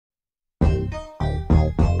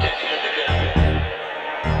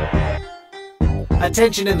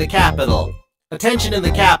Attention in the Capitol. Attention in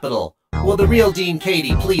the Capitol. Will the real Dean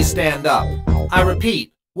Cady please stand up? I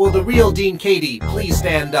repeat, will the real Dean Cady please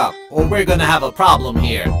stand up, or we're gonna have a problem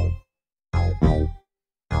here.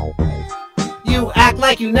 You act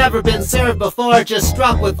like you've never been served before, just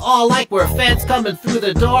struck with awe like we're feds coming through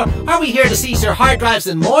the door. Are we here to seize your hard drives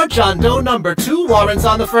and more? Doe Number 2 warrants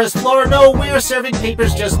on the first floor. No, we're serving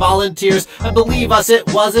papers, just volunteers. And believe us,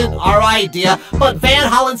 it wasn't our idea. But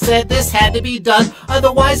Hollen said this had to be done,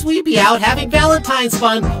 otherwise we'd be out having Valentine's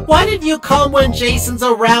fun. Why didn't you come when Jason's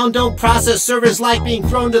around? Don't process servers like being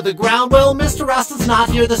thrown to the ground. Well, Mr. Austin's not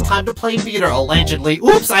here this time to play beater, allegedly.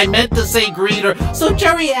 Oops, I meant to say greeter. So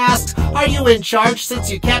Jerry asks, are you in charge,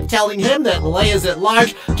 since you kept telling him that Leah's at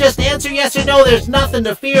large? Just answer yes or no, there's nothing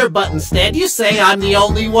to fear. But instead you say, I'm the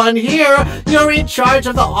only one here. You're in charge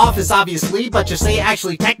of the office, obviously, but you say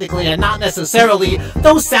actually, technically, and not necessarily.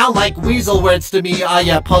 Those sound like weasel words to me.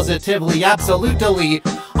 Yeah, positively, absolutely.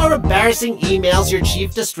 Or embarrassing emails, your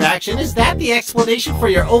chief distraction. Is that the explanation for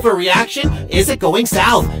your overreaction? Is it going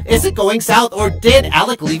south? Is it going south, or did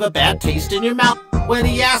Alec leave a bad taste in your mouth? When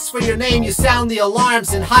he asks for your name, you sound the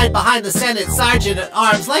alarms and hide behind the Senate Sergeant at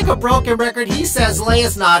Arms. Like a broken record, he says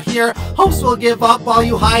Leah's not here. Hopes will give up while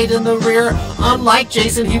you hide in the rear. Unlike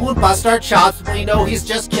Jason, he would bust our chops. We know he's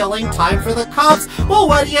just killing time for the cops. Well,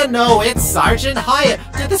 what do you know? It's Sergeant Hyatt.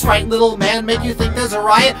 Did this right little man make you think there's a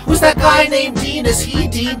riot? Who's that guy named Dean? Is he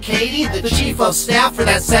Dean Cady, the chief of staff for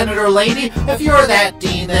that senator lady? If you're that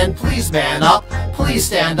Dean, then please man up. Please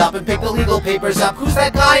stand up and pick the legal papers up. Who's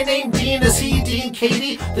that guy named Dean? Is he Dean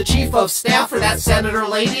Cady, the chief of staff for that senator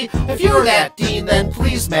lady? If you're that Dean, then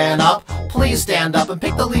please man up. Please stand up and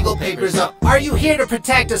pick the legal papers up. Are you here to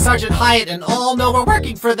protect a Sergeant Hyatt and all? No, we're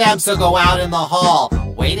working for them, so go out in the hall.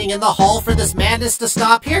 Waiting in the hall for this madness to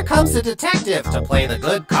stop. Here comes the detective to play the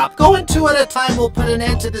good cop. Going two at a time, we'll put an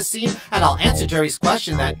end to the scene, and I'll answer Jerry's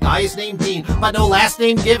question. That guy's named Dean, but no last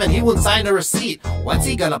name given. He wouldn't sign a receipt. What's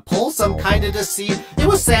he gonna pull? Some kind of deceit? It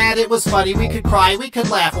was sad, it was funny, we could cry, we could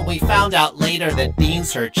laugh when we found out later that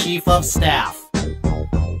Dean's her chief of staff.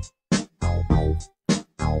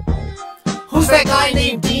 Who's that guy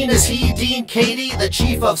named Dean? Is he Dean Cady, the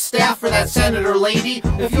chief of staff for that senator lady?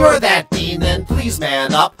 If you're that Dean, then please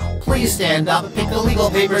man up. Please stand up and pick the legal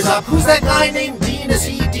papers up. Who's that guy named Dean? Is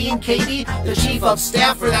he Dean Cady, the chief of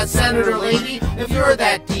staff for that senator lady? If you're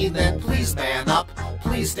that Dean, then please man up.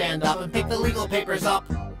 Please stand up and pick the legal papers up.